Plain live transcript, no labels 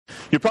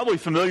You're probably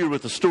familiar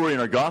with the story in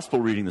our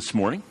gospel reading this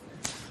morning.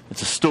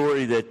 It's a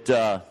story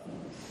that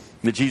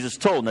Jesus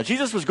told. Now,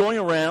 Jesus was going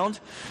around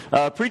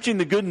preaching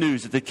the good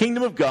news that the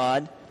kingdom of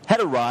God had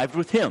arrived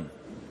with him.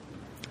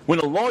 When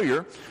a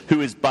lawyer,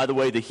 who is, by the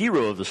way, the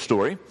hero of the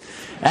story,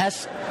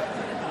 asked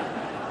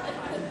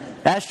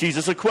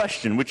Jesus a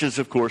question, which is,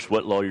 of course,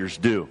 what lawyers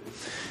do.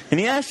 And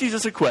he asked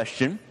Jesus a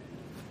question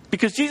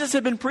because Jesus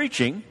had been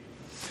preaching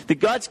that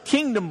God's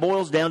kingdom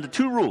boils down to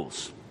two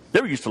rules. They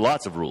were used to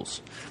lots of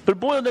rules, but it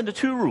boiled into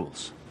two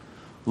rules.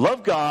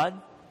 Love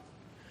God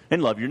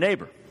and love your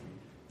neighbor.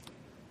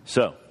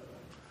 So,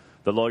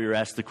 the lawyer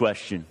asked the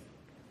question,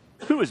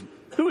 who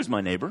is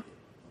my neighbor?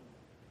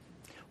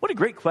 What a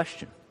great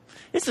question.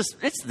 It's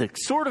the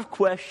sort of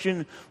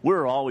question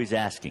we're always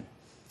asking.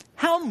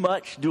 How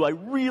much do I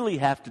really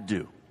have to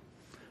do?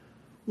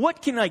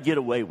 What can I get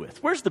away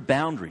with? Where's the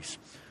boundaries?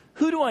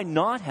 Who do I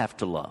not have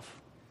to love?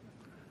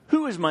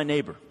 Who is my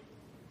neighbor?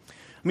 I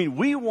mean,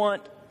 we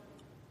want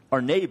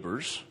our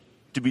neighbors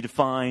to be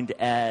defined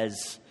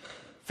as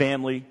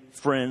family,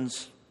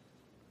 friends,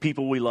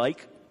 people we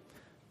like,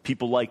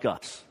 people like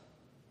us,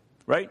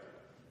 right?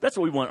 That's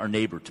what we want our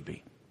neighbor to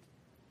be.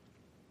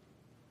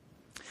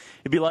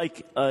 It'd be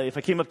like if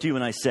I came up to you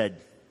and I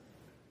said,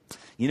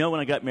 you know, when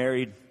I got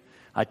married,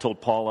 I told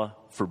Paula,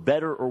 for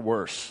better or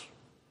worse.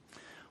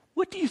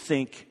 What do you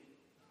think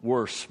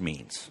worse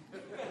means?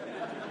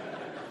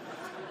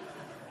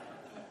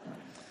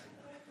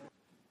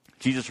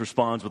 Jesus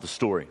responds with a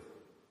story.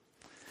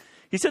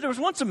 He said there was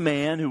once a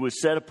man who was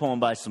set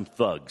upon by some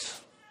thugs.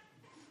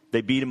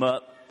 They beat him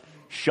up,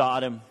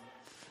 shot him,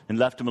 and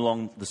left him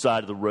along the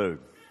side of the road.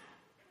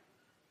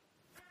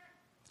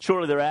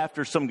 Shortly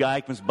thereafter, some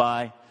guy comes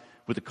by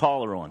with a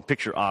collar on.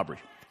 Picture Aubrey.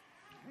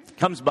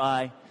 Comes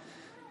by,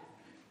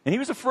 and he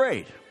was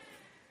afraid.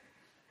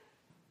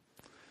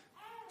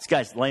 This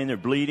guy's laying there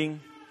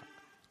bleeding.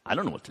 I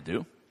don't know what to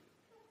do.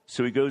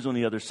 So he goes on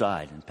the other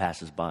side and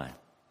passes by.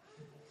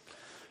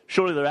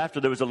 Shortly thereafter,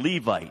 there was a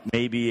Levite,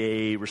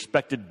 maybe a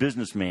respected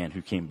businessman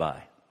who came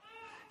by.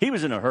 He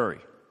was in a hurry.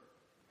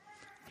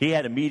 He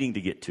had a meeting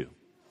to get to,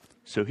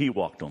 so he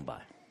walked on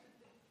by.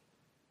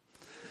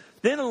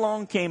 Then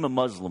along came a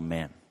Muslim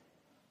man.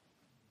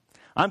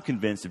 I'm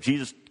convinced if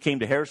Jesus came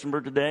to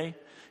Harrisonburg today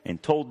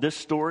and told this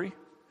story,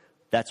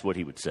 that's what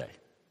he would say.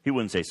 He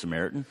wouldn't say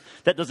Samaritan.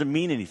 That doesn't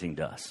mean anything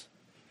to us.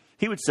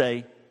 He would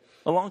say,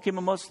 along came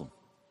a Muslim,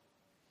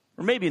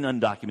 or maybe an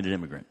undocumented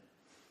immigrant.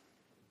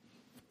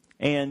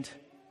 And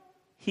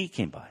he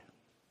came by.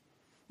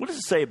 What does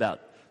it say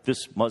about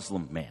this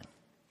Muslim man?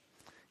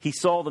 He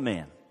saw the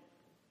man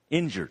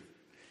injured,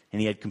 and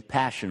he had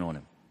compassion on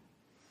him.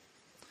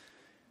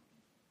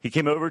 He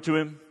came over to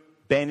him,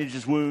 bandaged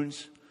his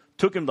wounds,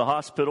 took him to the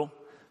hospital,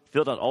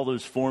 filled out all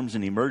those forms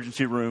in the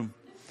emergency room,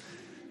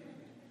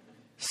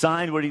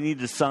 signed what he needed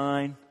to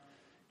sign,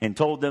 and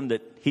told them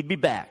that he'd be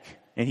back,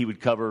 and he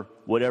would cover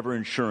whatever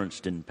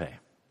insurance didn't pay.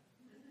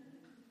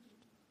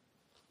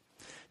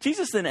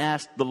 Jesus then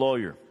asked the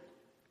lawyer,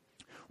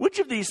 which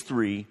of these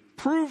three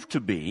proved to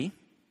be,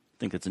 I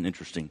think that's an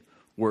interesting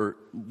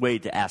way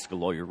to ask a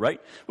lawyer, right?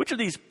 Which of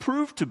these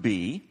proved to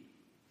be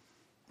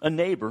a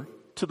neighbor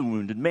to the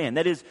wounded man?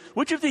 That is,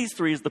 which of these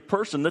three is the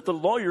person that the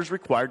lawyer is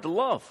required to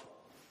love?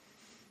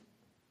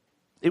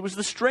 It was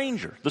the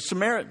stranger, the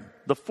Samaritan,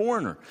 the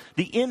foreigner,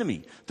 the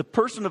enemy, the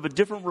person of a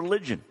different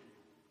religion.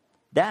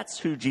 That's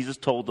who Jesus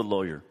told the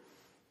lawyer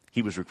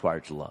he was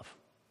required to love.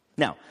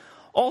 Now,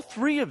 all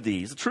three of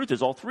these, the truth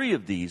is, all three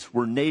of these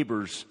were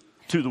neighbors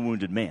to the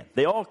wounded man.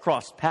 They all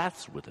crossed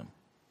paths with him.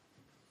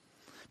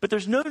 But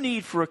there's no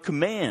need for a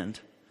command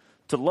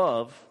to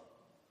love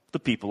the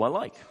people I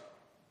like.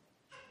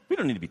 We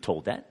don't need to be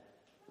told that.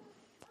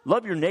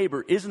 Love your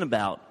neighbor isn't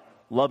about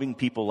loving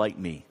people like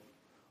me,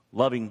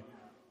 loving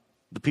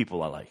the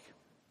people I like.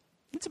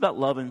 It's about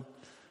loving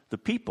the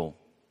people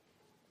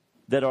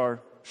that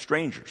are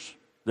strangers,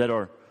 that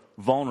are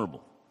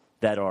vulnerable,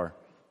 that are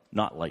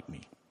not like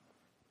me.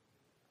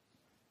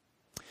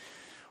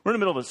 We're in the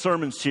middle of a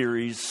sermon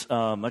series,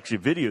 actually a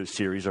video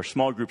series our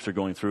small groups are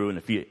going through. And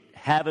if you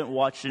haven't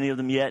watched any of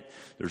them yet,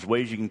 there's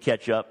ways you can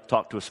catch up,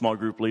 talk to a small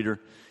group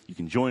leader. You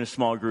can join a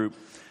small group.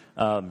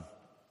 And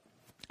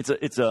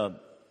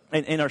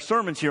our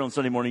sermons here on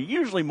Sunday morning are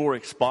usually more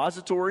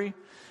expository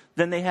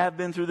than they have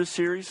been through this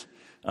series,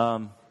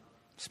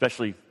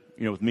 especially,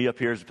 with me up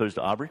here as opposed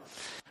to Aubrey.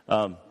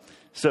 The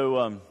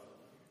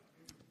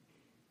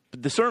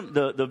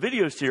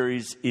video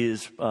series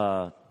is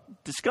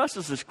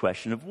discusses this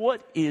question of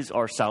what is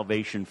our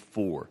salvation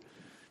for?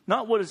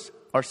 Not what is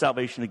our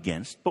salvation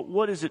against, but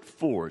what is it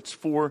for? It's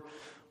for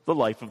the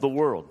life of the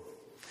world.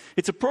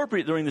 It's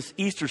appropriate during this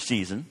Easter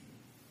season.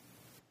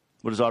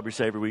 What does Aubrey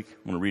say every week?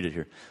 I'm going to read it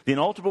here. The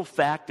inalterable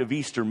fact of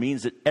Easter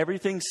means that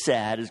everything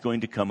sad is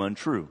going to come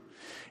untrue.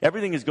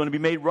 Everything is going to be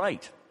made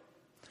right.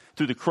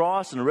 Through the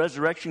cross and the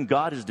resurrection,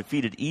 God has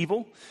defeated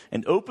evil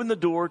and opened the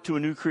door to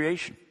a new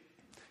creation.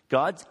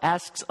 God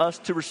asks us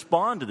to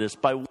respond to this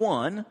by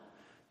one,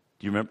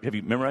 have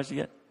you memorized it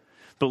yet?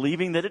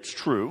 Believing that it's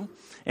true.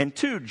 And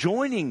two,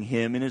 joining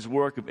him in his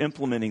work of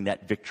implementing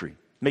that victory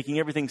making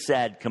everything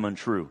sad come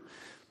untrue,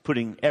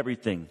 putting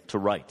everything to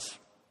rights.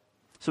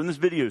 So in this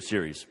video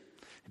series,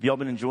 have you all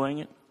been enjoying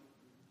it?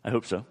 I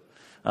hope so.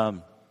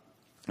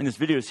 In this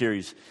video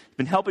series, it's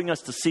been helping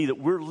us to see that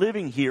we're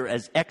living here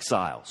as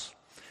exiles.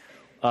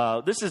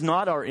 This is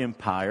not our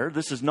empire.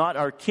 This is not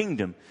our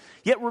kingdom.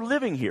 Yet we're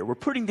living here. We're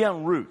putting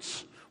down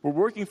roots. We're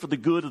working for the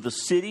good of the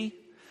city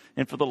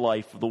and for the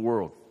life of the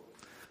world.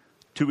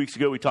 2 weeks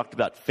ago, we talked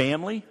about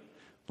family.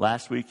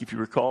 Last week, if you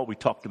recall, we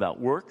talked about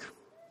work.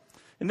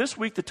 And this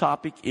week, the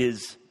topic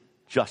is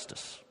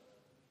justice.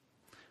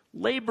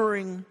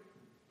 Laboring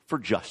for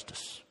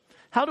justice.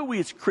 How do we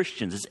as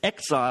Christians, as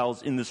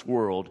exiles in this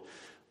world,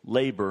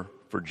 labor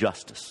for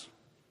justice?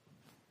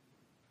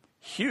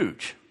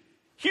 Huge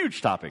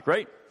topic,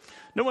 right?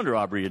 No wonder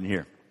Aubrey isn't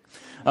here.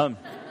 I'm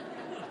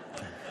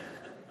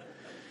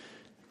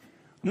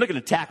not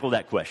going to tackle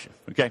that question,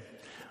 okay?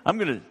 I'm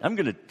going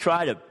to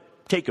try to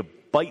take a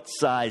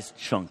bite-sized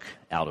chunk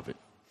out of it.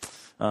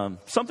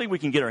 Something we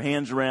can get our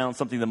hands around,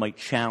 something that might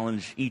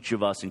challenge each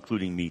of us,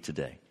 including me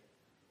today.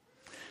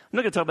 I'm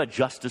not going to talk about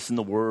justice in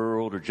the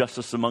world or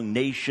justice among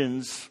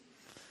nations.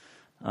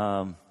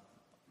 I want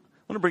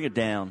to bring it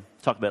down,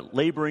 talk about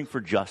laboring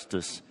for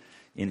justice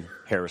in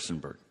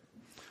Harrisonburg,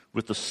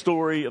 with the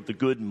story of the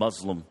good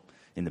Muslim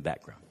in the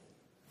background.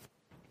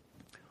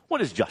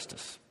 What is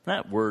justice?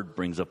 That word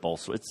brings up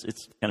also, it's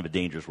kind of a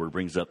dangerous word. It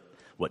brings up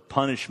what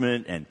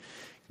punishment and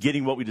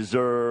getting what we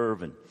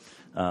deserve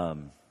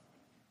and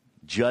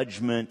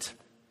judgment.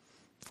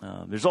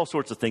 There's all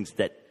sorts of things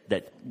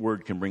that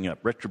word can bring up.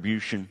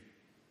 Retribution.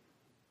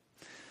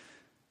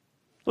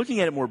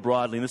 Looking at it more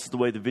broadly, and this is the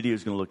way the video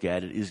is going to look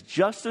at it, is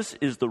justice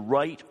is the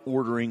right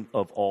ordering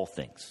of all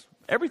things.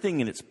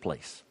 Everything in its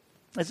place.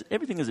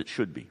 Everything as it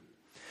should be.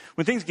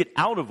 When things get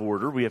out of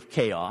order, we have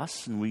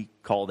chaos, and we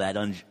call that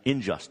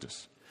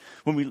injustice.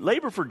 When we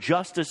labor for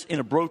justice in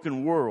a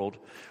broken world,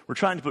 we're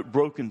trying to put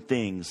broken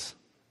things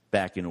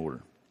back in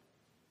order.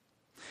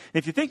 And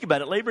if you think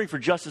about it, laboring for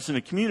justice in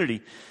a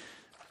community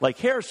like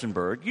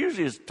Harrisonburg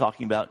usually is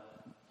talking about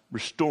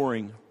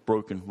restoring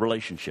broken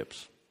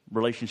relationships.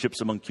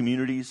 Relationships among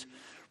communities,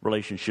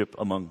 relationship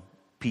among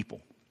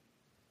people.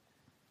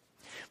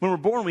 When we're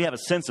born, we have a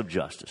sense of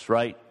justice,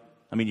 right?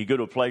 I mean, you go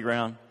to a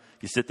playground,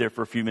 you sit there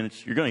for a few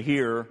minutes, you're going to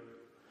hear,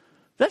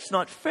 that's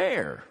not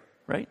fair,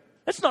 right?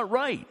 That's not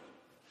right.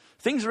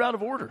 Things are out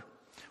of order.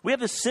 We have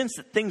this sense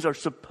that things are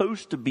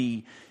supposed to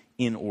be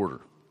in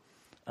order.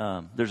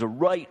 There's a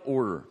right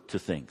order to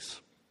things.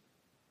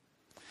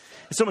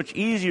 It's so much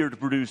easier to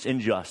produce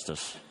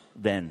injustice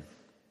than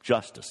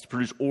justice, to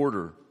produce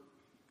order.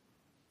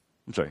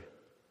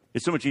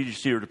 It's so much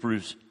easier to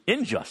produce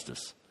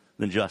injustice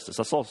than justice.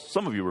 I saw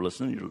some of you were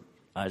listening. Your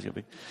eyes got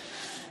big.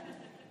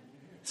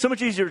 So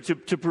much easier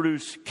to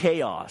produce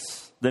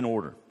chaos than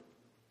order.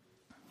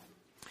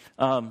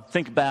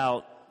 Think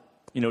about,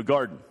 a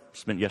garden.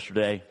 Spent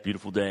yesterday,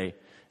 beautiful day,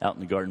 out in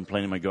the garden,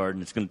 planting my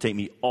garden. It's going to take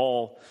me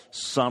all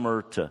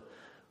summer to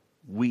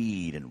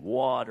weed and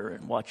water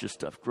and watch this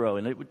stuff grow.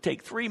 And it would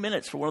take 3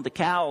 minutes for one of the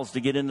cows to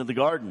get into the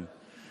garden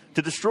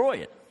to destroy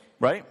it,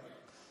 right?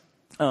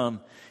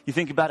 You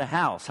think about a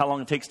house, how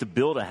long it takes to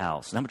build a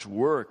house, and how much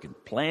work and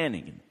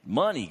planning and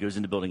money goes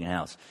into building a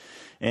house.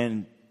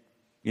 And,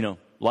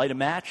 light a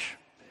match,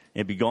 and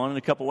it'd be gone in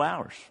a couple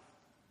hours.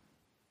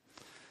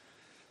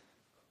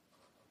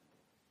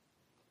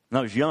 When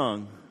I was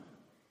young,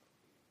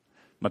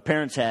 my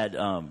parents had,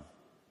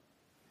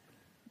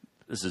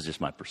 this is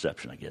just my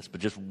perception, I guess,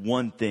 but just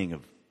one thing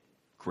of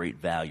great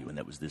value, and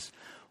that was this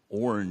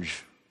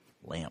orange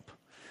lamp.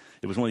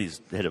 It was one of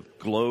these, it had a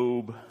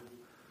globe,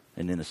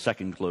 and then a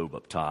second globe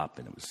up top,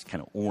 and it was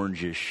kind of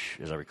orangish,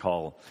 as I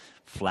recall,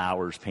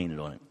 flowers painted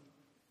on it.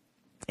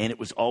 And it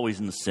was always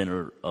in the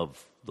center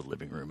of the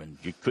living room, and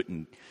you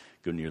couldn't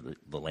go near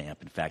the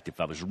lamp. In fact, if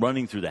I was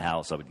running through the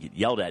house, I would get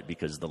yelled at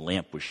because the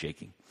lamp was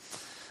shaking.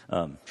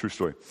 True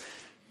story.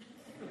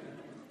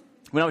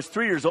 When I was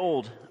 3 years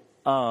old,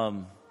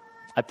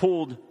 I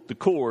pulled the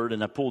cord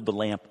and I pulled the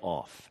lamp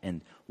off,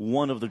 and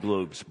one of the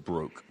globes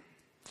broke.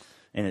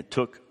 And it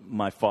took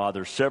my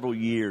father several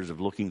years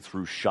of looking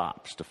through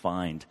shops to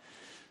find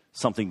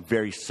something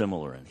very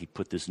similar, and he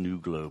put this new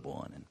globe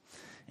on.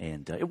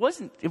 And it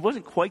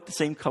wasn't quite the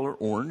same color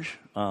orange.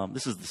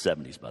 This is the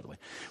 70s, by the way.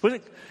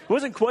 It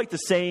wasn't quite the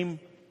same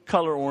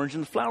color orange,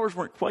 and the flowers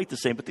weren't quite the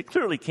same, but they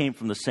clearly came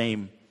from the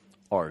same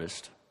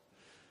artist.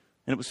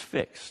 And it was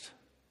fixed.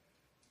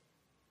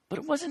 But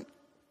it wasn't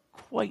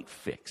quite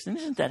fixed. And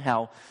isn't that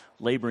how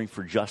laboring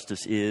for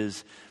justice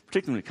is,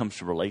 particularly when it comes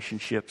to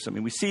relationships? I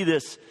mean, we see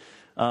this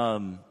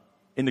in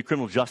the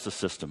criminal justice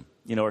system.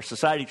 Our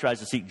society tries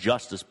to seek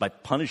justice by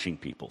punishing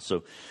people.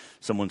 So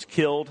someone's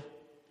killed,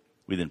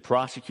 we then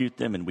prosecute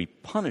them, and we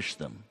punish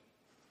them.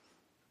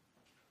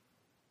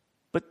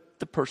 But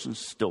the person's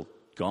still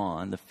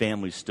gone. The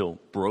family's still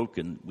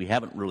broken. We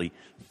haven't really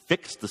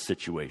fixed the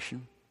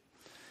situation.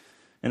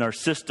 And our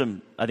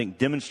system, I think,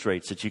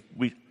 demonstrates that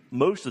we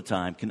most of the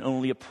time can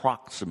only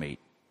approximate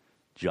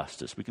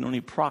justice. We can only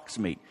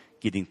approximate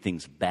getting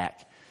things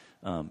back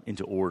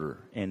into order.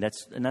 And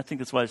I think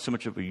that's why there's so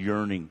much of a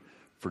yearning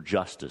for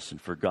justice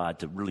and for God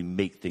to really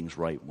make things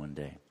right one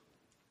day.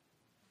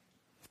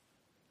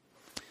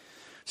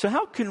 So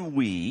how can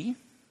we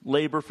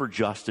labor for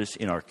justice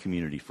in our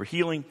community, for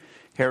healing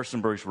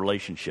Harrisonburg's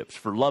relationships,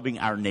 for loving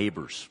our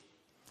neighbors?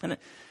 And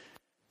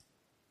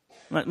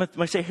when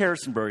I say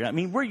Harrisonburg, I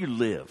mean where you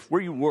live,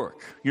 where you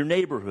work, your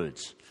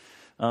neighborhoods,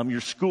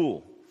 your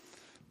school.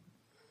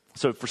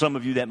 So for some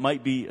of you, that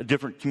might be a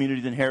different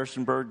community than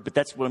Harrisonburg, but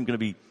that's what I'm going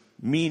to be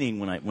meaning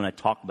when I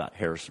talk about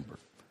Harrisonburg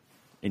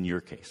in your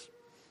case.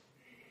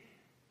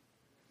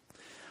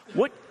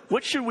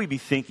 What should we be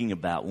thinking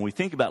about when we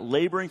think about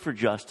laboring for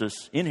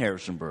justice in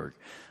Harrisonburg,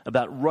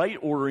 about right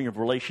ordering of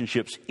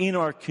relationships in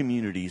our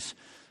communities,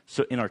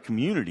 so that our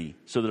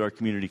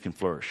community can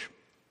flourish?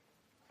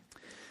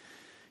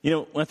 You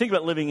know, when I think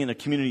about living in a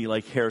community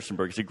like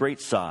Harrisonburg, it's a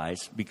great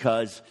size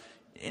because,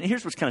 and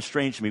here's what's kind of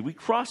strange to me, we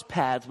cross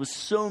paths with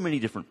so many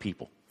different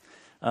people.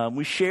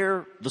 We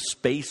share the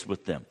space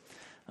with them.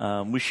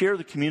 We share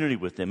the community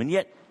with them. And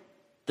yet,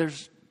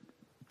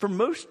 for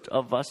most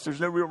of us, there's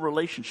no real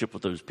relationship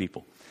with those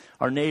people.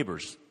 Our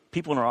neighbors,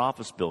 people in our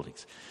office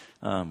buildings,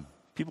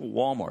 people at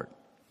Walmart.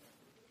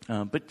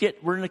 But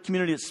yet, we're in a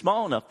community that's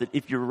small enough that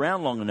if you're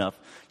around long enough,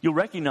 you'll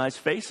recognize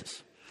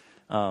faces.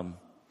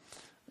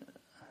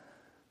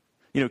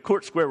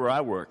 Court Square where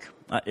I work,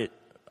 I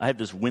have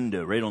this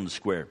window right on the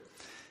square.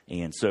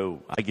 And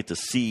so I get to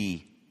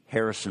see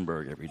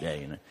Harrisonburg every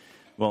day. And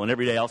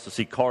every day I also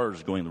see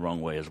cars going the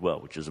wrong way as well,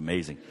 which is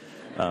amazing.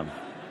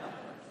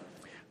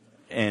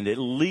 And at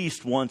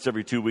least once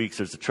every 2 weeks,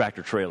 there's a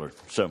tractor trailer.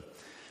 So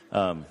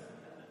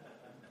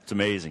it's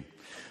amazing.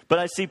 But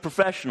I see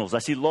professionals. I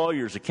see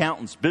lawyers,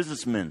 accountants,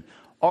 businessmen,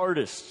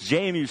 artists,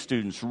 JMU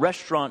students,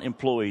 restaurant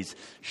employees,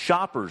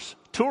 shoppers,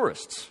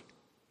 tourists.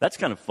 That's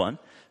kind of fun.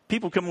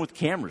 People coming with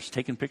cameras,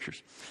 taking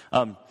pictures.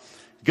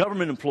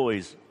 Government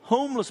employees,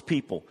 homeless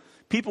people,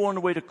 people on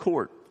the way to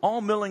court, all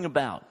milling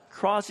about,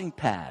 crossing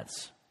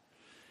paths,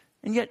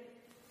 and yet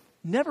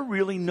never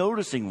really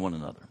noticing one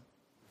another.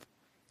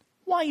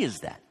 Why is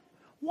that?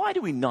 Why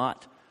do we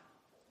not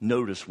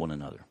notice one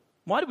another?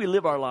 Why do we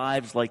live our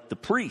lives like the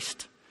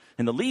priest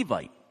and the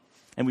Levite,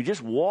 and we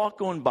just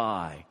walk on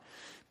by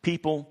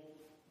people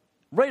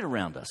right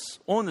around us,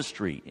 on the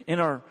street, in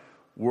our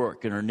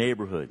work, in our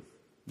neighborhood,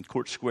 in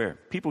Court Square,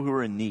 people who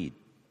are in need?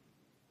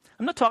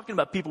 I'm not talking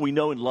about people we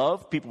know and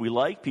love, people we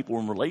like, people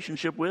we're in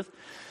relationship with.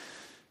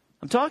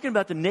 I'm talking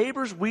about the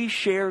neighbors we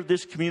share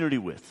this community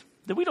with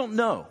that we don't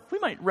know. We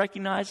might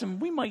recognize them,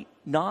 we might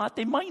not.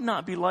 They might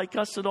not be like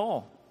us at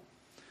all.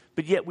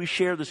 But yet we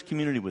share this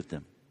community with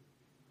them.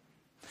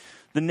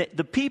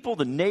 The people,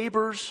 the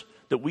neighbors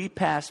that we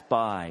pass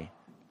by,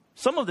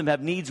 some of them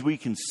have needs we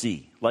can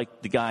see,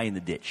 like the guy in the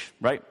ditch,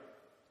 right?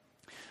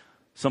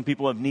 Some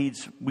people have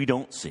needs we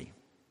don't see.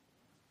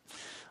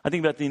 I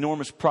think about the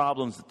enormous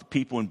problems that the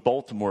people in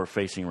Baltimore are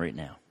facing right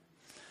now.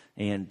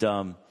 And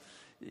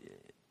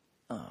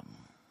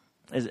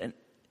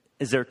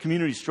as their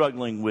community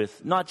struggling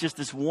with not just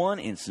this one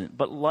incident,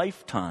 but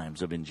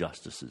lifetimes of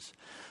injustices,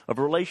 of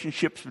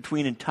relationships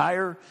between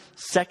entire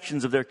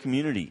sections of their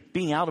community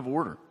being out of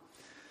order.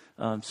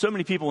 So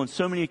many people on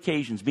so many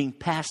occasions being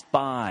passed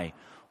by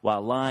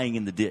while lying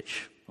in the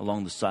ditch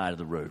along the side of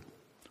the road.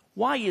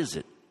 Why is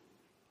it?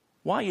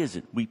 Why is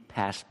it we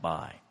pass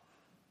by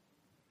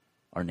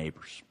our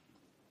neighbors?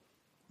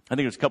 I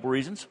think there's a couple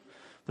reasons.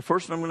 The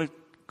first one I'm going to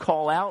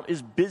call out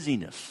is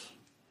busyness.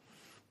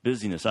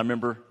 Busyness. I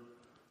remember,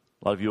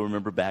 a lot of you will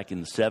remember back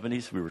in the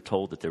 70s, we were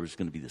told that there was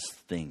going to be this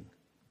thing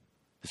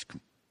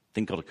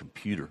called a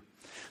computer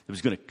that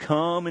was going to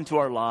come into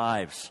our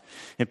lives.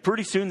 And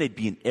pretty soon they'd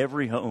be in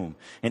every home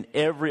and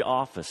every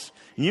office.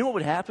 And you know what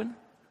would happen?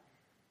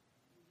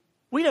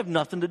 We'd have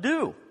nothing to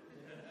do.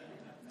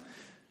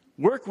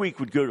 Work week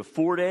would go to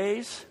 4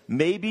 days,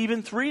 maybe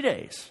even 3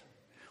 days.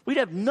 We'd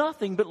have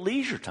nothing but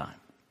leisure time.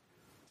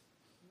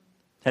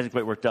 Hasn't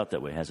quite worked out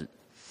that way, has it?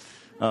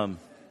 We're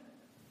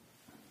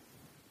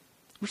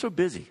so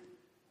busy.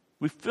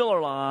 We fill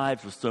our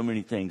lives with so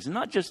many things. And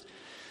not just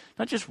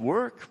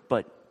work,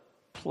 but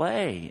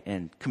play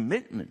and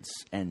commitments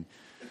and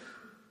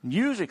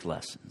music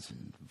lessons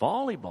and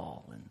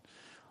volleyball and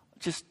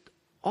just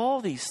all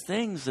these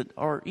things that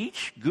are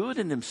each good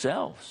in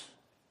themselves.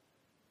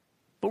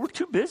 But we're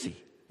too busy.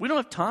 We don't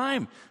have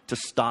time to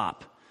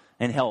stop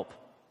and help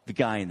the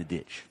guy in the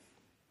ditch.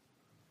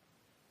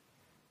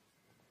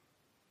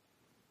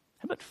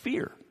 How about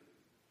fear?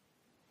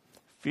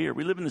 Fear.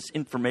 We live in this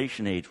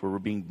information age where we're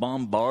being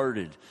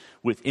bombarded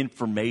with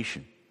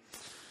information,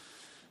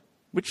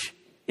 which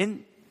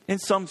in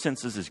some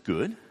senses is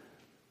good,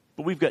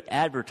 but we've got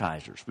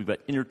advertisers, we've got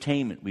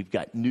entertainment, we've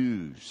got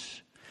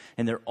news,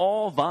 and they're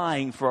all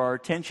vying for our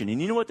attention.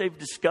 And you know what they've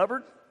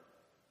discovered?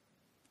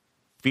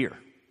 Fear.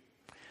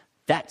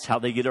 That's how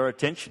they get our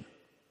attention,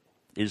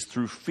 is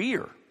through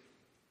fear.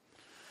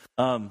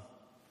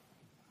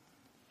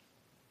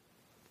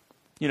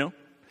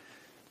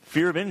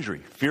 Fear of injury,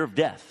 fear of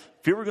death,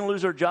 fear we're going to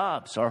lose our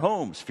jobs, our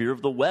homes, fear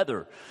of the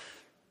weather.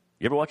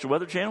 You ever watch the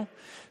Weather Channel?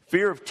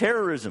 Fear of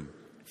terrorism,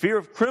 fear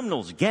of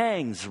criminals,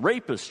 gangs,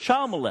 rapists,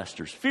 child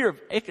molesters, fear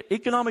of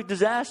economic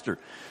disaster,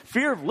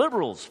 fear of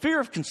liberals, fear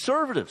of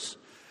conservatives.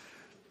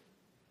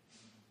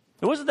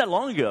 It wasn't that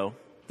long ago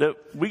that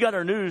we got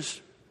our news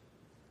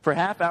for a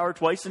half hour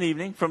twice an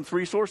evening from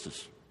 3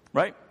 sources,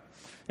 right?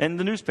 And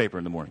the newspaper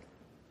in the morning.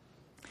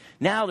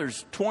 Now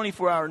there's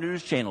 24-hour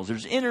news channels.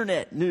 There's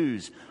internet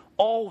news,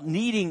 all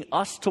needing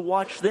us to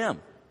watch them.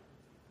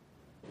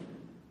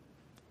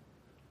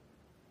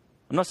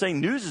 I'm not saying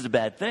news is a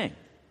bad thing,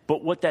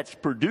 but what that's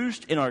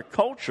produced in our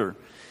culture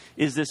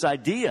is this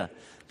idea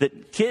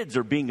that kids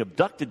are being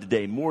abducted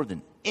today more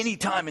than any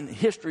time in the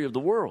history of the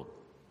world.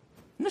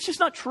 And that's just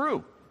not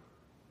true.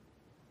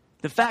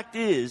 The fact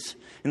is,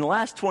 in the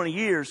last 20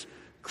 years,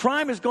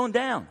 crime has gone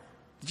down.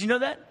 Did you know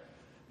that?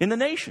 In the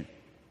nation.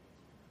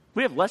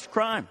 We have less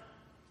crime.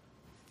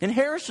 In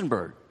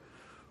Harrisonburg,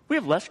 we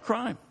have less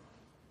crime.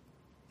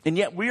 And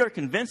yet we are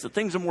convinced that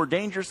things are more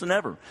dangerous than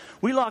ever.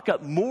 We lock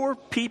up more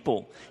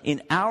people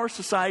in our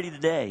society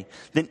today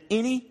than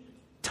any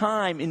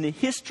time in the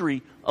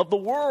history of the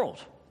world.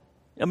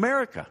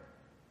 America.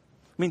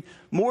 I mean,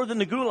 more than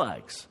the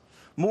gulags.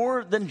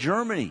 More than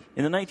Germany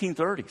in the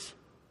 1930s.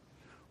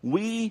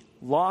 We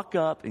lock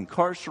up,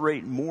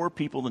 incarcerate more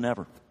people than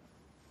ever.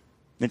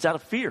 And it's out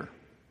of fear.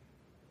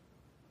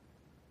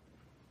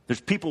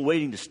 There's people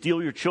waiting to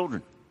steal your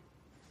children.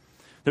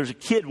 There's a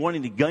kid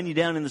wanting to gun you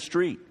down in the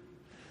street.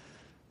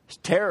 There's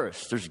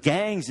terrorists. There's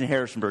gangs in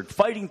Harrisonburg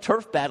fighting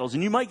turf battles,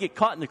 and you might get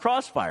caught in the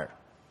crossfire.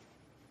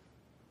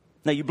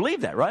 Now, you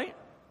believe that, right?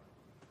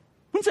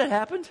 When's that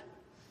happened?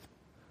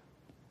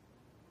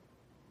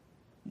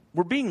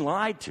 We're being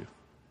lied to.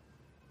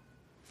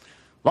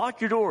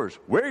 Lock your doors.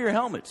 Wear your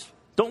helmets.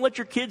 Don't let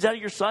your kids out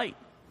of your sight.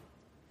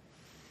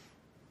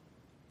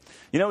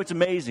 You know, it's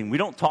amazing. We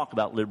don't talk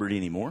about liberty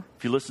anymore.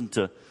 If you listen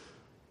to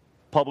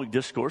public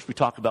discourse, we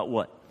talk about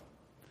what?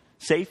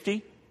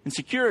 Safety and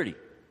security.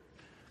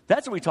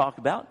 That's what we talk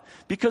about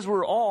because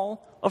we're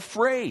all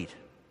afraid.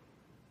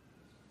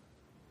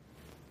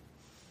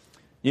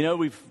 You know,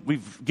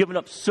 we've given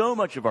up so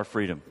much of our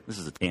freedom. This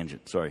is a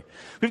tangent, sorry.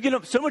 We've given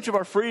up so much of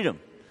our freedom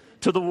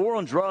to the war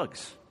on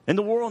drugs and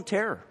the war on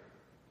terror.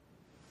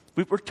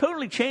 We're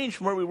totally changed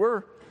from where we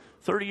were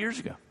 30 years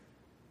ago.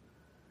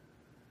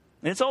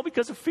 And it's all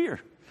because of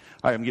fear.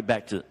 All right, I'm going to get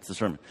back to the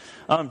sermon.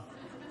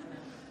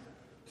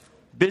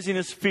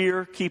 Busyness,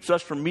 fear keeps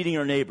us from meeting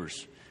our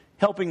neighbors,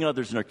 helping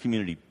others in our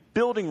community,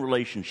 building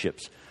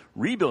relationships,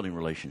 rebuilding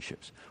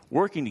relationships,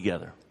 working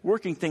together,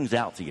 working things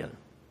out together.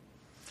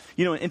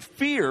 You know, and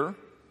fear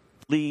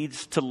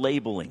leads to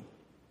labeling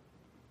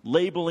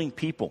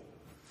people.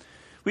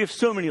 We have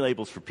so many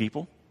labels for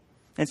people,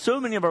 and so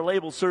many of our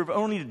labels serve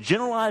only to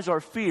generalize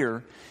our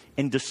fear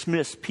and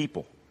dismiss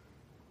people.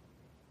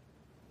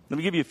 Let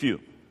me give you a few.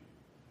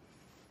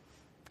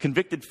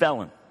 Convicted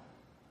felon,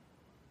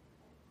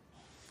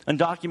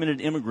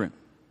 undocumented immigrant,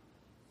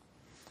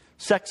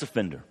 sex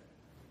offender,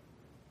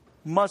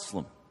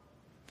 Muslim,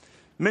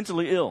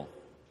 mentally ill,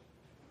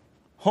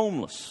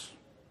 homeless,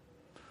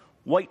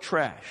 white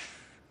trash.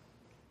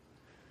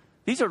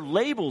 These are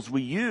labels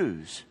we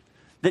use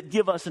that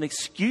give us an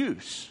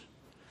excuse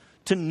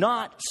to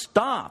not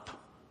stop.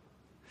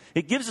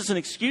 It gives us an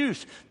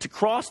excuse to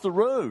cross the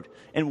road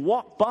and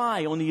walk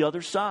by on the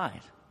other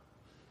side.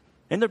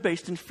 And they're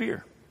based in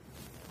fear.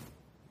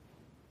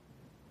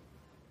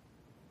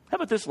 How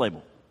about this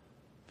label?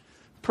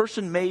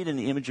 Person made in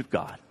the image of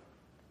God.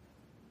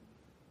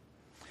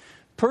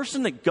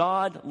 Person that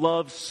God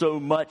loves so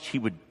much he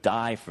would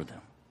die for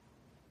them.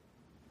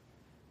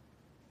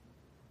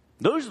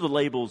 Those are the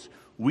labels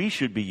we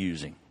should be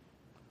using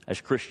as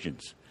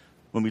Christians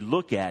when we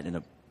look at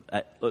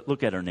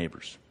our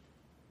neighbors.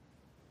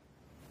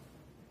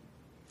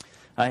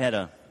 I had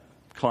a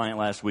client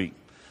last week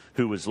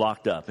who was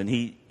locked up, and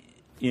he's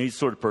the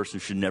sort of person who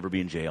should never be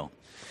in jail.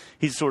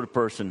 He's the sort of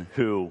person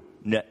who,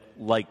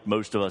 like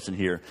most of us in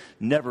here,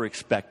 never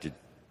expected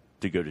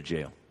to go to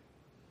jail.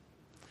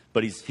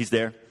 But he's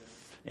there,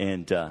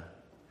 and I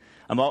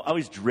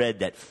always dread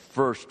that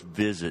first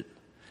visit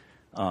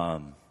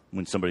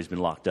when somebody's been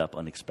locked up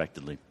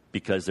unexpectedly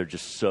because they're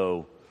just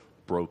so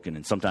broken,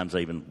 and sometimes I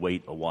even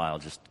wait a while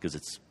just because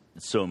it's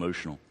so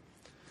emotional.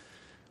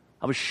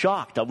 I was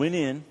shocked. I went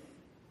in,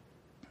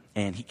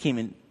 and he came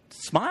in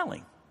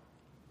smiling.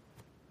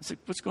 I said,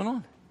 "What's going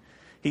on?"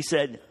 He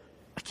said,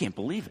 "I can't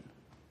believe it.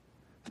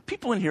 The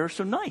people in here are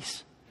so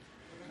nice."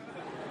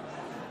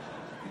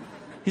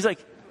 He's like,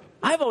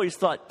 "I've always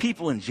thought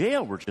people in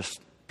jail were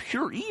just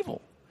pure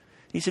evil."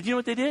 He said, "You know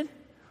what they did?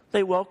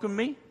 They welcomed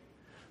me.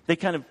 They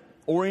kind of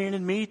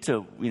oriented me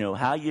to,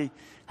 how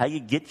you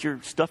get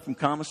your stuff from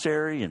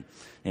commissary,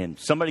 and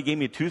somebody gave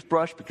me a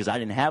toothbrush because I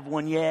didn't have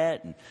one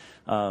yet."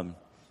 And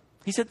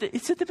he said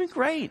they've been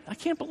great. I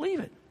can't believe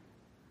it.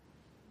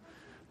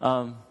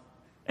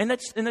 And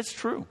that's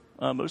true.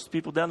 Most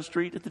people down the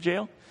street at the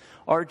jail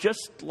are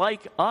just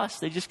like us.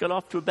 They just got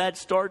off to a bad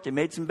start. They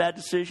made some bad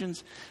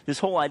decisions. This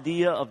whole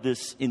idea of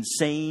this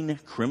insane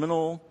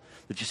criminal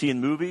that you see in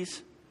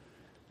movies,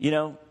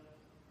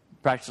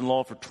 practicing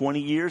law for 20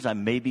 years, I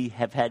maybe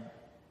have had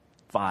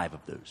 5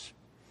 of those.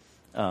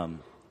 But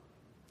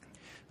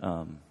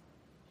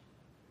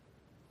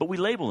we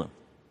label them.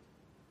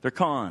 They're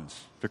cons.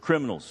 They're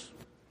criminals.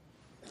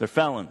 They're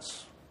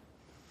felons.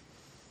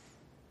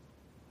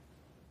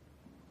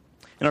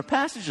 In our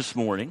passage this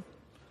morning,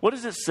 what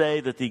does it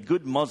say that the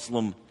good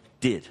Muslim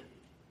did?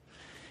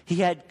 He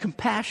had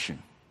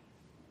compassion.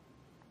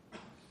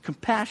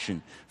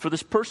 Compassion for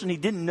this person he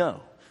didn't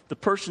know, the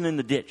person in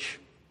the ditch.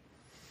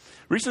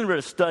 Recently read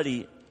a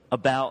study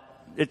about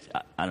it.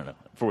 I don't know,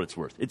 for what it's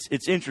worth.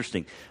 It's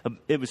interesting.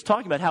 It was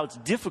talking about how it's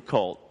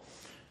difficult.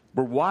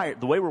 The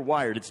way we're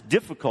wired, it's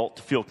difficult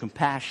to feel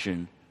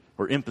compassion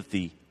or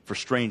empathy for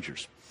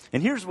strangers.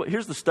 And here's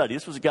the study.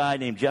 This was a guy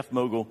named Jeff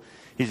Mogul.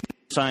 He's a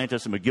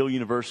scientist at McGill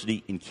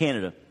University in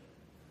Canada.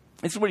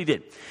 This is what he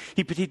did.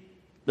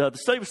 The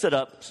study was set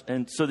up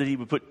and so that he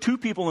would put two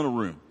people in a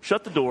room,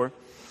 shut the door,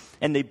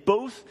 and they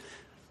both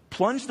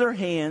plunged their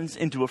hands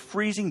into a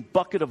freezing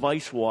bucket of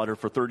ice water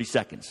for 30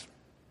 seconds.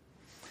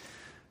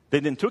 They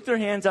then took their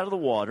hands out of the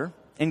water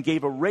and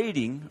gave a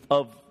rating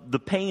of the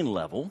pain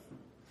level,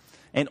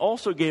 and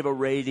also gave a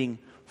rating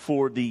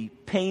for the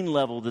pain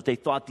level that they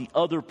thought the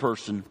other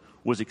person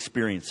was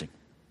experiencing.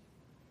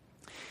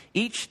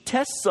 Each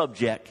test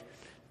subject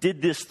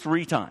did this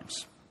 3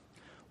 times.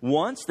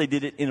 Once they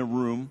did it in a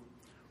room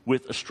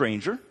with a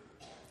stranger.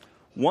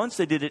 Once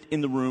they did it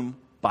in the room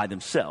by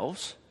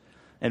themselves.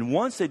 And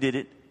once they did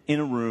it in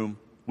a room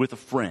with a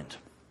friend.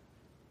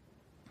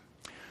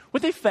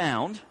 What they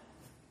found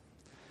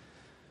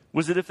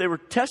was that if they were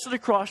tested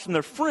across from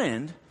their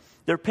friend,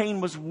 their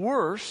pain was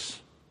worse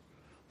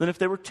than if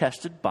they were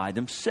tested by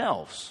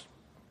themselves.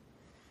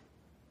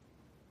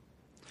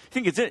 I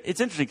think it's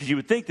interesting because you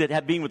would think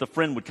that being with a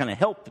friend would kind of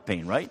help the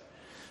pain, right?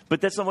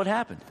 But that's not what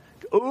happened.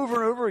 Over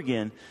and over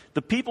again,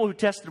 the people who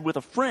tested with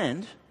a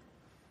friend,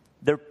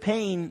 their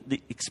pain,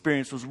 the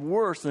experience was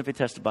worse than if they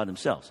tested by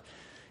themselves.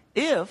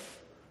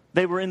 If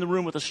they were in the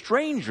room with a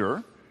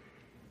stranger,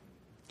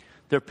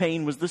 their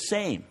pain was the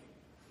same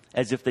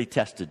as if they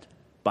tested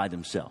by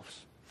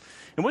themselves.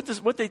 And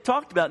what they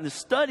talked about in this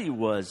study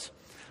was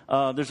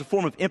there's a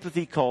form of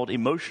empathy called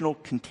emotional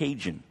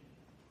contagion.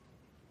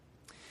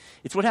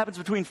 It's what happens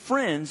between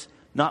friends,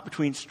 not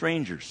between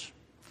strangers.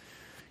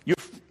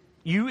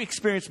 You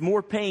experience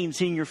more pain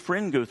seeing your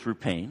friend go through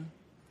pain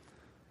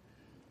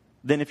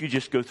than if you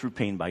just go through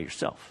pain by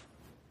yourself.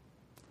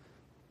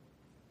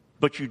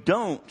 But you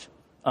don't,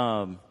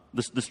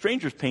 the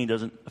stranger's pain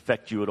doesn't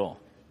affect you at all.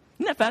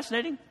 Isn't that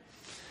fascinating?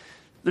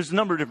 There's a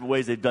number of different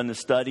ways they've done this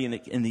study, and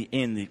in the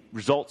end, the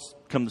results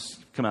come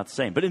out the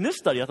same. But in this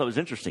study, I thought it was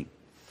interesting.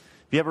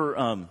 Have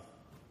you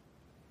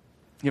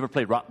ever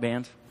played Rock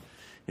Band?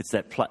 It's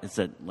that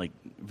like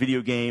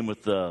video game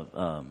with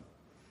the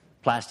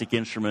plastic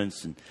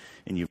instruments,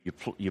 and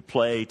you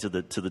play to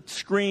the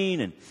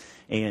screen,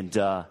 and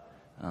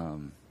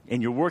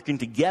you're working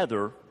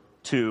together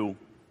to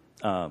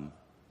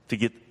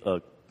get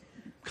a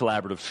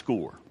collaborative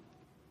score.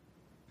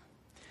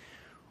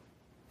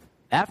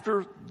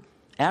 After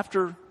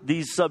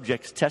these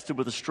subjects tested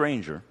with a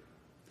stranger,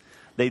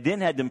 they then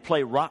had them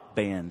play Rock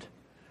Band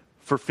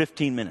for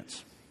 15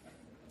 minutes.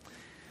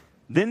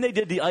 Then they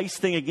did the ice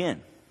thing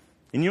again.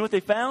 And you know what they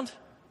found?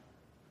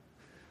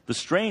 The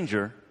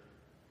stranger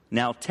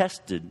now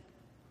tested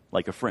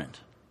like a friend.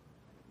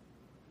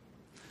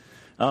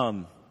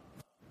 I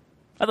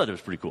thought it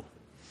was pretty cool.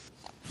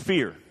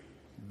 Fear,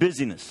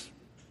 busyness,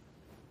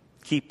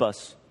 keep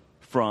us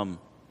from,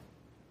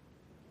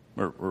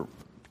 or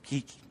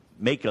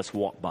make us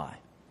walk by.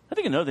 I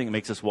think another thing that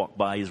makes us walk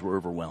by is we're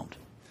overwhelmed.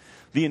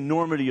 The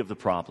enormity of the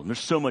problem. There's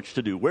so much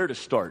to do. Where to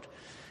start?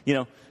 You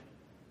know,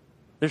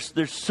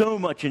 there's so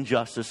much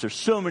injustice. There's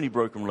so many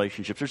broken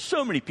relationships. There's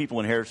so many people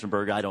in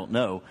Harrisonburg I don't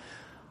know.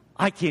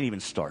 I can't even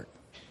start.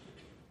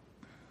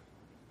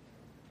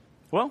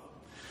 Well,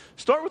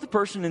 start with the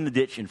person in the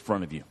ditch in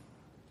front of you.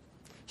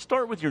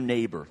 Start with your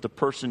neighbor, the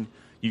person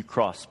you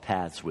cross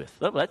paths with.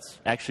 That's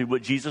actually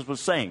what Jesus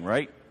was saying,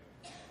 right?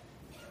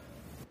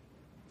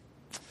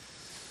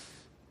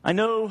 I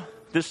know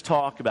this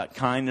talk about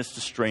kindness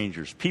to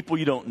strangers, people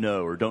you don't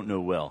know or don't know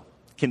well,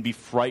 can be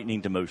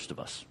frightening to most of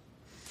us.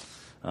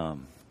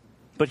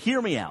 But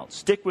hear me out.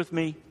 Stick with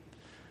me.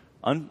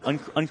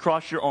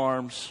 Uncross your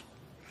arms.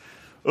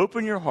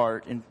 Open your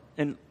heart.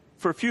 And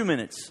for a few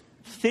minutes,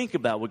 think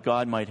about what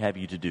God might have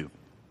you to do.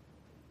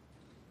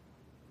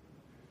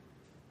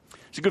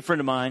 It's a good friend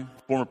of mine,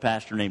 former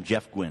pastor named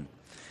Jeff Gwynn.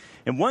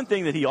 And one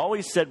thing that he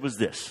always said was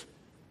this: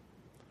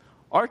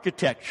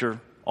 architecture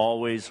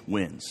always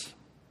wins.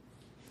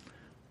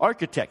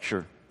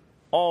 Architecture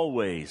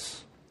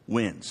always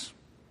wins.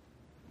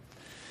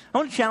 I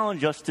want to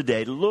challenge us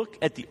today to look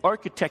at the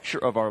architecture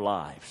of our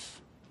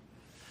lives.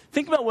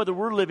 Think about whether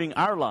we're living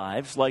our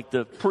lives like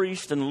the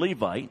priest and the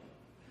Levite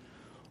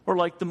or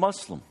like the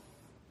Muslim.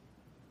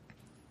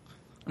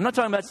 I'm not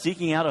talking about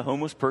seeking out a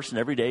homeless person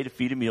every day to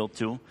feed a meal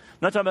to them. I'm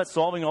not talking about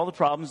solving all the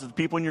problems of the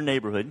people in your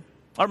neighborhood.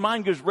 Our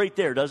mind goes right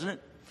there, doesn't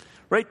it?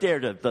 Right there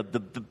to the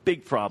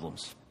big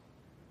problems.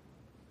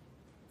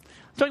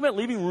 I'm talking about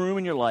leaving room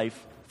in your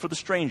life for the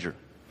stranger,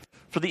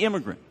 for the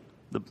immigrant,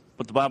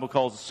 what the Bible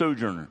calls a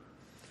sojourner,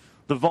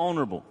 the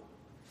vulnerable,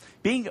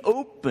 being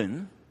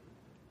open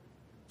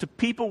to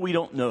people we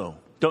don't know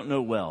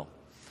well,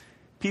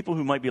 people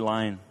who might be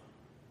lying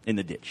in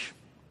the ditch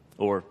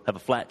or have a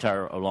flat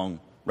tire along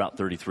Route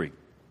 33.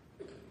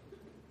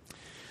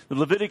 The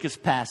Leviticus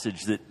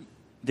passage that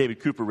David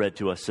Cooper read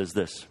to us says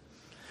this: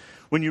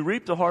 when you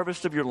reap the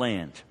harvest of your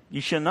land,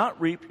 you shall not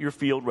reap your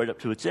field right up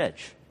to its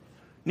edge.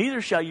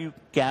 Neither shall you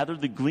gather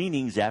the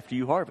gleanings after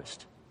you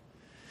harvest.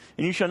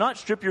 And you shall not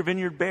strip your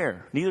vineyard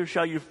bare, neither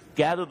shall you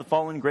gather the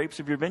fallen grapes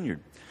of your vineyard.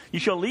 You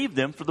shall leave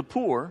them for the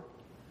poor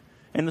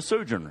and the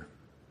sojourner.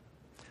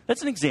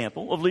 That's an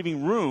example of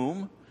leaving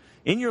room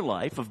in your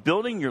life, of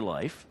building your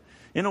life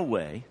in a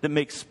way that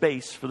makes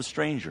space for the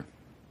stranger.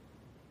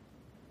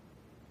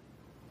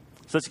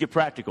 So let's get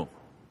practical.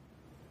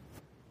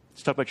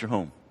 Let's talk about your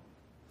home.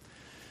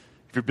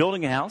 If you're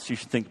building a house, you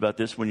should think about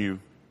this when you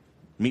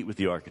meet with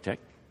the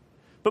architect.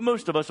 But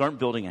most of us aren't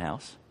building a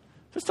house.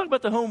 Let's talk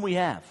about the home we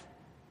have.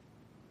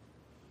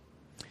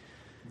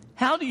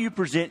 How do you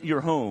present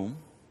your home,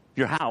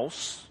 your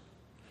house,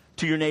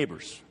 to your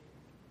neighbors?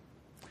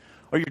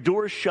 Are your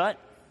doors shut?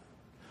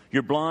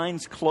 Your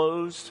blinds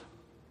closed?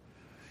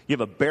 You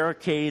have a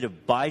barricade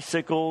of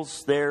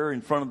bicycles there in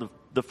front of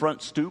the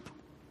front stoop?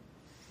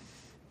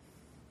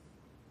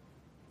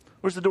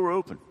 Or is the door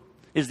open?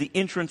 Is the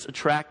entrance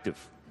attractive?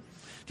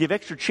 Do you have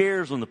extra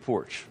chairs on the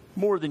porch?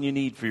 More than you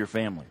need for your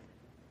family?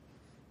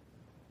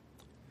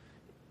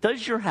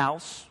 Does your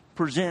house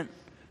present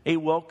a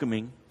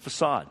welcoming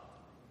facade?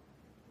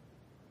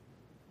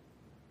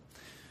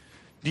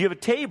 Do you have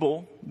a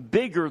table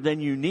bigger than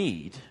you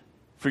need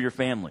for your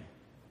family?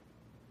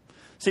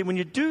 See, when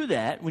you do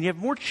that, when you have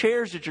more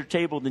chairs at your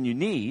table than you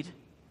need,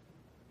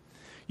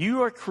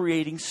 you are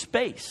creating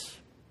space.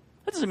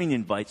 That doesn't mean you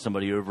invite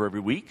somebody over every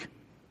week,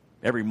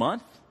 every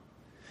month,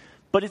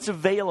 but it's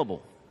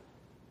available.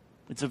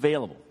 It's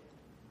available.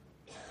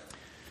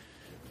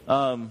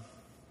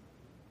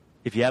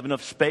 If you have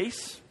enough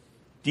space,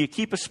 do you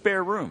keep a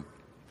spare room?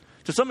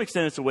 To some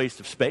extent, it's a waste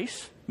of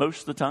space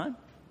most of the time.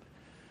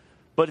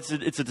 But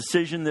it's a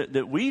decision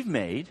that we've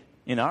made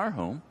in our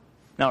home.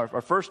 Now,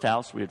 our first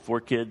house, we had 4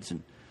 kids,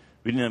 and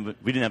we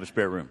didn't have a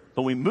spare room.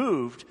 But we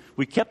moved.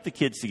 We kept the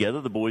kids together,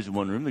 the boys in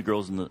one room, the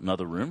girls in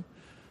another room,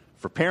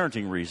 for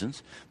parenting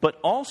reasons. But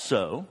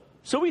also,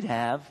 so we'd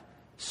have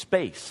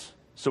space.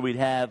 So we'd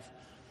have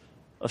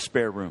a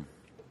spare room.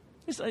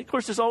 Of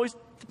course, this always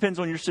depends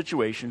on your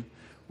situation,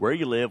 where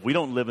you live. We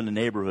don't live in a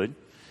neighborhood.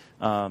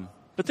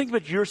 But think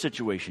about your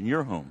situation,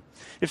 your home.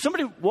 If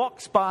somebody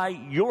walks by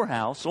your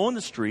house on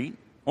the street,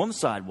 on the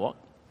sidewalk,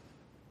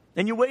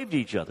 and you wave to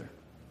each other,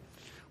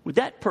 would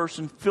that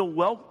person feel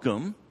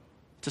welcome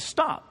to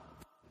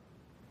stop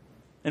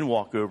and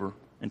walk over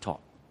and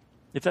talk,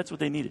 if that's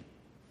what they needed?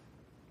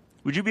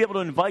 Would you be able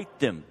to invite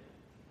them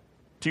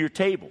to your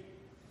table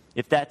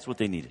if that's what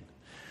they needed?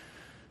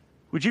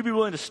 Would you be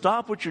willing to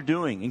stop what you're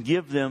doing and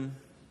give them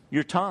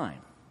your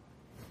time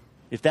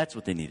if that's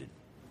what they needed?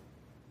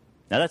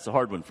 Now, that's the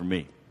hard one for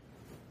me.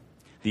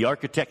 The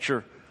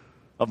architecture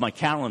of my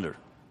calendar.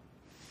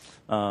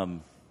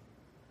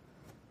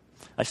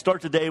 I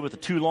start the day with a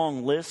too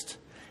long list,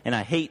 and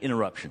I hate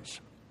interruptions.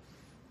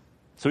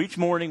 So each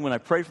morning when I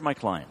pray for my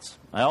clients,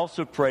 I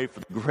also pray for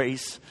the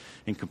grace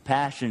and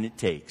compassion it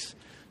takes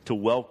to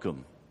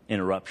welcome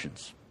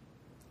interruptions.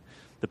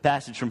 The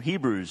passage from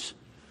Hebrews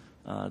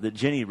that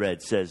Jenny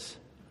read says,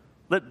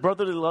 "Let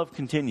brotherly love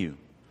continue.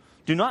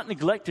 Do not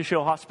neglect to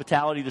show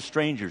hospitality to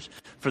strangers,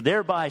 for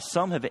thereby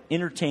some have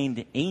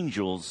entertained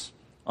angels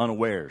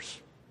unawares."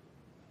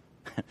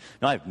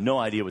 Now, I have no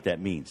idea what that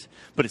means,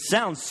 but it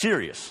sounds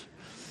serious.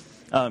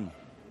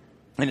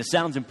 And it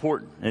sounds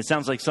important. And it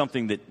sounds like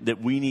something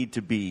that we need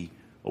to be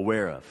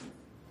aware of.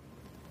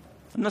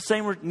 I'm not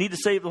saying we need to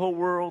save the whole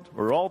world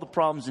or all the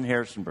problems in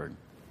Harrisonburg.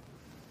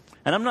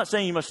 And I'm not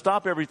saying you must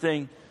stop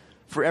everything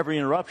for every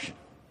interruption.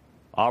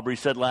 Aubrey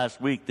said last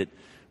week that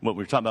when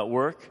we were talking about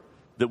work,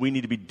 that we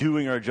need to be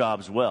doing our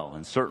jobs well.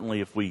 And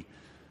certainly if we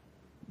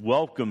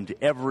welcomed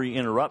every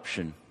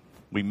interruption,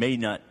 we may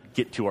not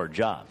get to our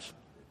jobs.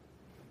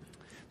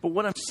 But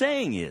what I'm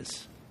saying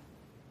is,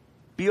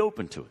 be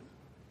open to it.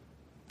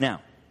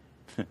 Now,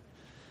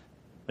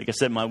 like I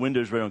said, my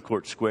window's right on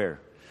Court Square.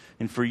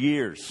 And for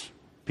years,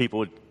 people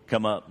would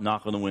come up,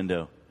 knock on the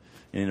window,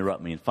 and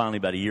interrupt me. And finally,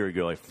 about a year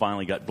ago, I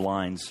finally got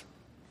blinds.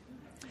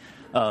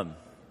 Kind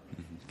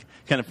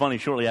of funny,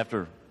 shortly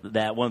after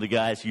that, one of the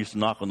guys who used to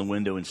knock on the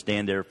window and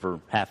stand there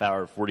for half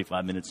hour,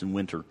 45 minutes in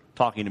winter,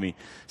 talking to me,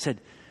 said,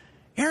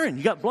 "Aaron,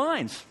 you got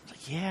blinds?" I was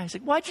like, "Yeah." He's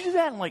like, "Why'd you do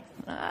that?" I'm like,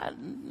 I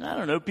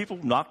don't know. People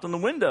knocked on the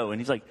window. And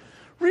he's like,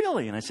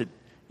 "Really?" And I said,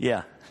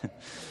 "Yeah."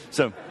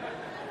 So,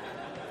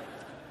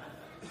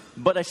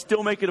 but I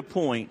still make it a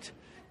point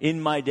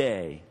in my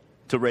day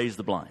to raise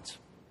the blinds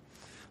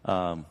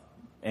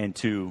and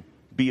to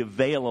be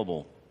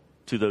available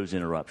to those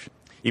interruptions,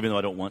 even though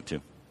I don't want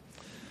to.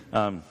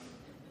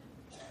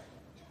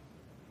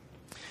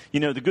 You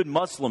know, the good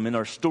Muslim in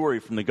our story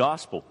from the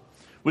gospel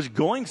was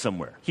going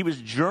somewhere. He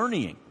was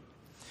journeying.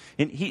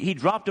 And he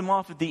dropped him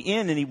off at the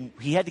inn, and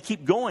he had to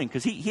keep going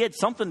because he had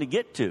something to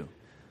get to.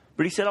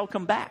 But he said, I'll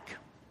come back.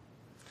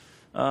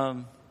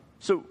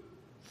 So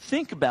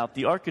think about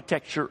the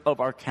architecture of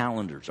our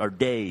calendars, our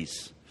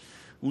days.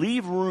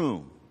 Leave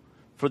room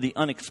for the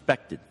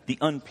unexpected, the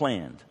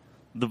unplanned,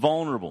 the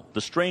vulnerable,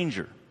 the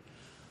stranger,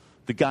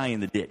 the guy in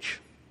the ditch.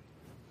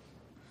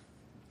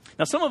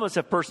 Now, some of us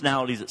have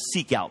personalities that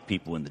seek out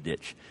people in the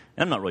ditch.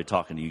 And I'm not really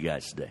talking to you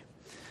guys today.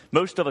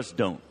 Most of us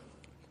don't.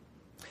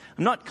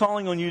 I'm not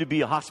calling on you to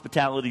be a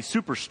hospitality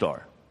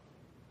superstar.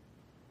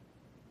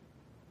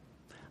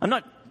 I'm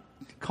not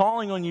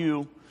calling on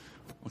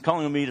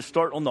me to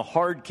start on the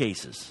hard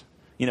cases.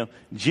 You know,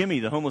 Jimmy,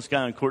 the homeless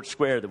guy on Court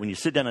Square, that when you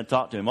sit down and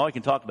talk to him, all he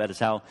can talk about is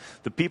how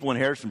the people in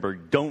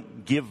Harrisonburg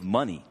don't give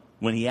money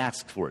when he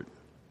asks for it.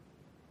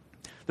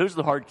 Those are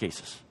the hard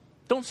cases.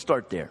 Don't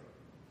start there.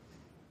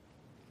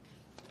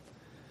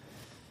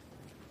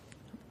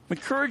 I'm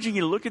encouraging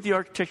you to look at the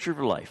architecture of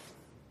your life,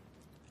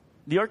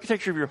 the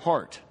architecture of your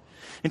heart,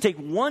 and take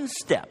one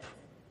step,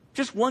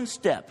 just one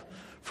step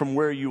from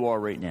where you are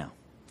right now.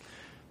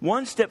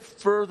 One step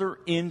further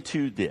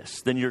into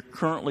this than you're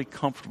currently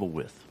comfortable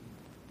with.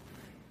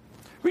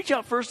 Reach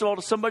out, first of all,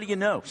 to somebody you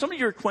know, somebody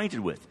you're acquainted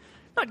with,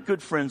 not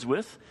good friends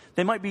with.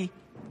 They might be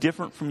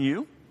different from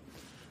you,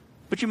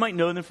 but you might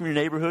know them from your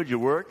neighborhood, your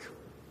work,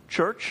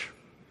 church,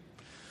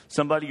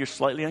 somebody you're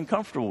slightly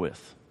uncomfortable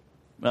with.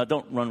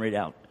 Don't run right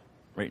out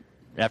right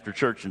after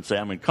church and say,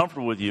 I'm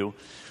uncomfortable with you.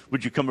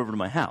 Would you come over to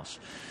my house?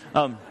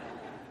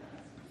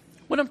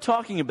 What I'm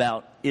talking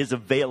about is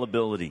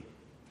availability.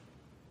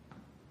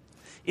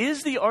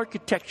 Is the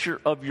architecture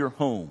of your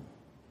home,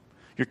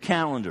 your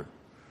calendar,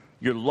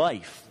 your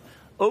life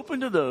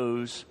open to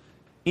those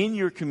in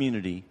your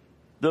community,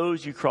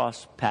 those you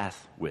cross paths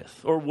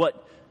with, or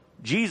what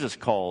Jesus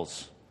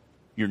calls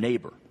your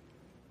neighbor?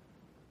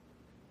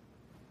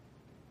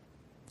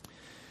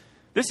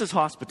 This is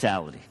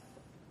hospitality.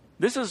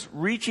 This is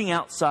reaching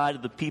outside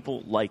of the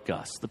people like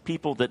us, the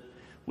people that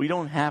we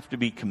don't have to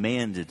be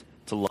commanded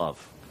to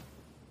love.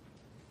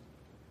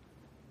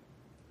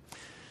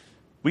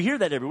 We hear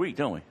that every week,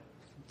 don't we?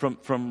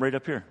 From right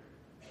up here.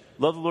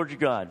 Love the Lord your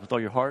God with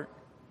all your heart.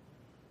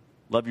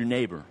 Love your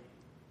neighbor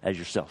as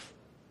yourself.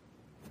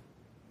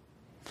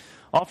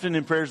 Often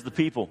in prayers of the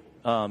people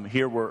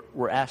here,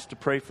 we're asked to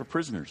pray for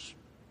prisoners.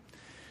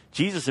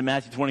 Jesus in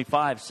Matthew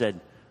 25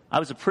 said, I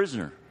was a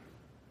prisoner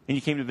and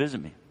you came to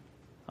visit me.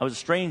 I was a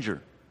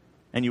stranger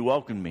and you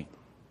welcomed me.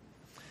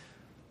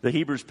 The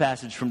Hebrews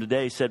passage from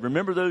today said,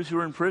 remember those who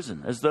are in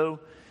prison as though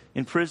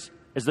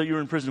you were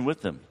in prison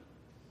with them.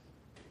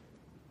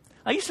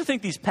 I used to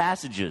think these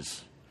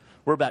passages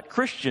were about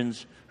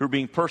Christians who are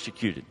being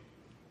persecuted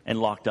and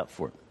locked up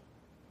for it.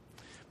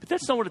 But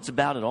that's not what it's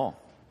about at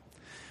all.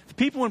 The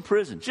people in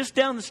prison, just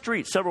down the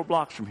street, several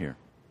blocks from here,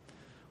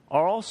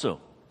 are also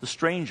the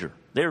stranger.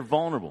 They're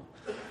vulnerable.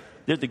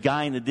 They're the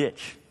guy in the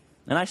ditch.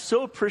 And I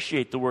so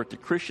appreciate the work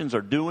that Christians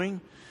are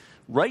doing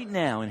right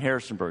now in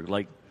Harrisonburg,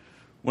 like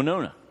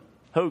Winona,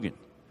 Hogan,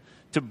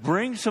 to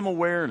bring some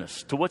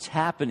awareness to what's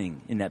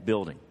happening in that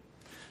building,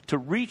 to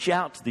reach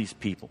out to these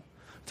people,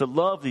 to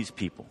love these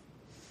people,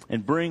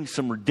 and bring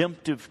some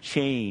redemptive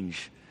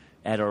change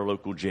at our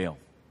local jail.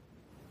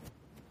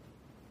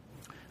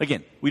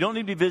 Again, we don't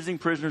need to be visiting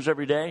prisoners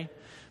every day.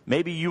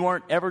 Maybe you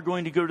aren't ever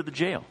going to go to the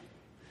jail.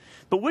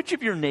 But which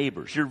of your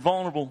neighbors, your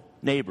vulnerable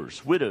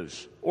neighbors,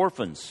 widows,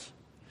 orphans,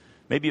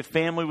 maybe a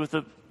family with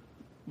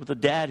a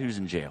dad who's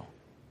in jail,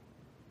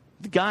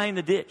 the guy in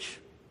the ditch,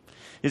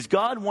 is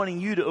God wanting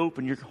you to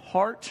open your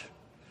heart,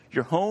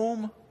 your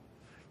home,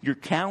 your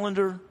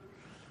calendar,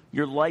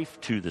 your life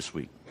to this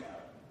week?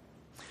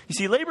 You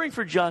see, laboring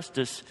for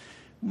justice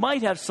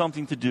might have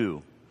something to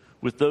do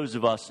with those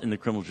of us in the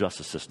criminal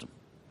justice system.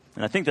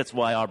 And I think that's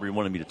why Aubrey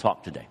wanted me to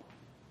talk today.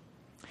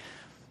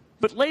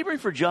 But laboring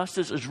for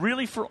justice is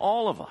really for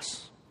all of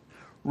us.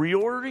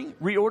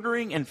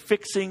 Reordering and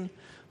fixing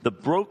the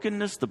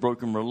brokenness, the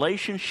broken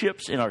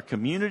relationships in our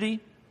community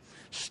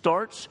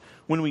starts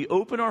when we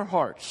open our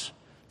hearts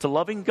to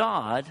loving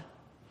God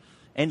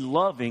and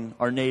loving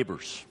our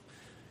neighbors.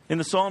 In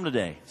the psalm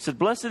today, it said,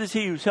 blessed is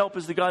he whose help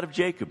is the God of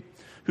Jacob,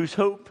 whose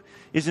hope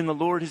is in the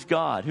Lord his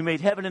God, who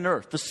made heaven and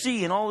earth, the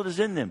sea and all that is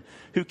in them,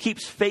 who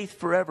keeps faith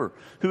forever,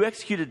 who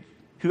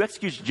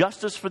executes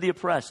justice for the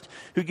oppressed,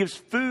 who gives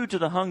food to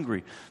the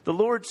hungry. The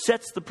Lord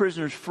sets the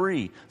prisoners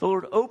free. The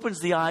Lord opens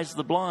the eyes of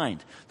the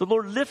blind. The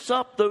Lord lifts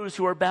up those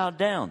who are bowed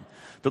down.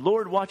 The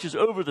Lord watches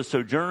over the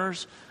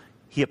sojourners.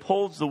 He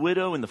upholds the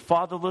widow and the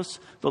fatherless.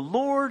 The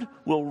Lord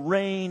will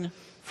reign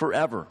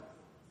forever.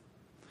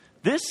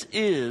 This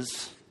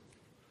is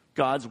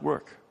God's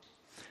work.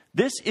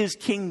 This is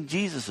King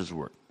Jesus'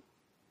 work.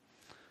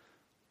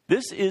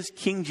 This is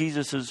King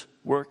Jesus'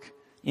 work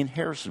in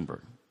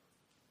Harrisonburg.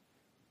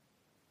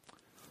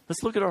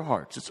 Let's look at our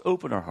hearts. Let's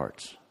open our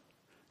hearts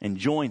and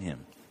join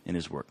him in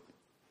his work.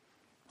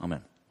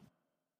 Amen.